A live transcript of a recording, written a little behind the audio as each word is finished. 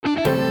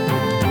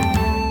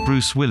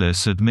Bruce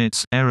Willis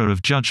admits error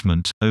of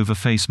judgment over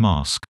face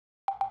mask.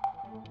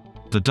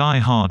 The Die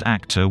Hard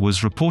actor was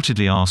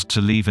reportedly asked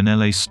to leave an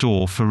LA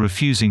store for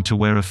refusing to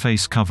wear a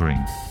face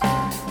covering.